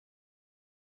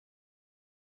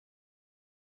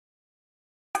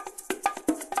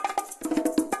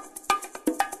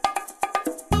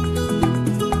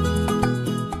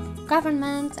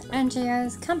government,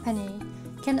 NGOs, companies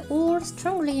can all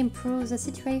strongly improve the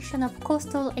situation of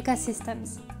coastal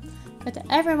ecosystems. But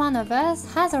every one of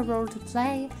us has a role to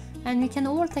play, and we can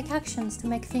all take actions to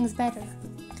make things better.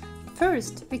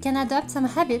 First, we can adopt some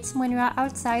habits when we are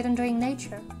outside enjoying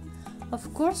nature.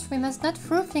 Of course, we must not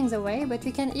throw things away, but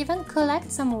we can even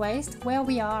collect some waste where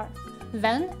we are.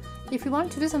 Then, if we want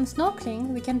to do some snorkeling,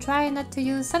 we can try not to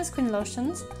use sunscreen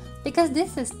lotions, because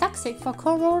this is toxic for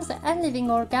corals and living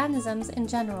organisms in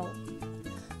general.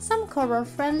 Some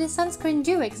coral-friendly sunscreen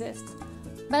do exist,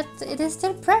 but it is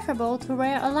still preferable to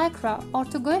wear a lycra or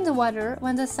to go in the water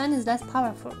when the sun is less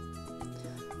powerful.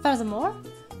 Furthermore,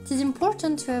 it is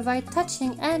important to avoid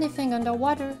touching anything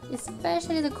underwater,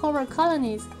 especially the coral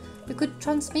colonies. We could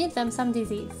transmit them some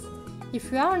disease.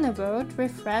 If we are on a boat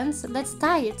with friends, let's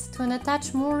tie it to an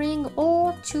attached mooring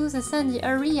or choose a sandy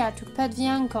area to put the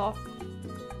anchor.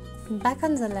 Back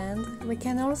on the land, we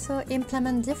can also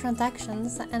implement different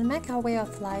actions and make our way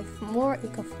of life more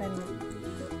eco-friendly.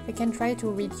 We can try to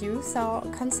reduce our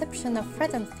consumption of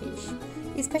threatened fish,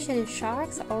 especially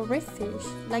sharks or reef fish,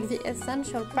 like the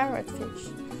essential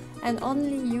parrotfish, and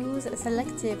only use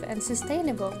selective and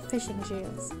sustainable fishing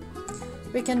gears.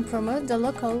 We can promote the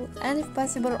local and, if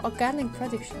possible, organic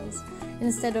productions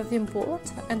instead of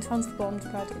import and transformed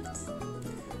products.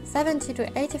 70 to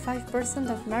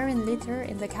 85% of marine litter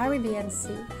in the Caribbean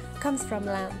Sea comes from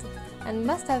land, and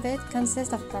most of it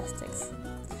consists of plastics.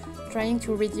 Trying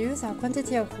to reduce our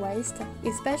quantity of waste,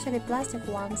 especially plastic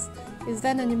ones, is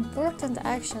then an important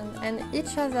action, and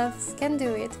each of us can do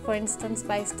it, for instance,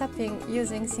 by stopping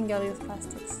using single-use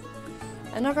plastics.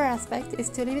 Another aspect is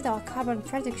to limit our carbon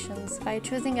productions by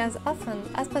choosing as often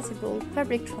as possible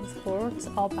public transport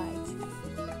or bike.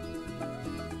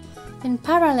 In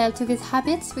parallel to these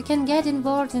habits, we can get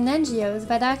involved in NGOs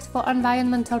that act for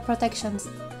environmental protections.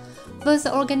 Those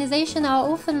organizations are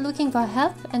often looking for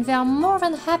help, and they are more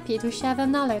than happy to share their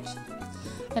knowledge.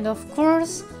 And of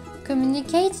course,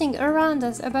 communicating around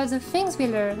us about the things we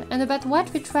learn and about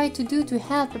what we try to do to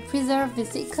help preserve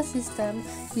this ecosystem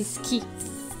is key.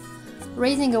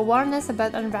 Raising awareness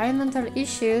about environmental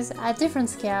issues at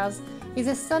different scales is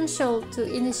essential to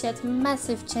initiate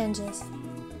massive changes.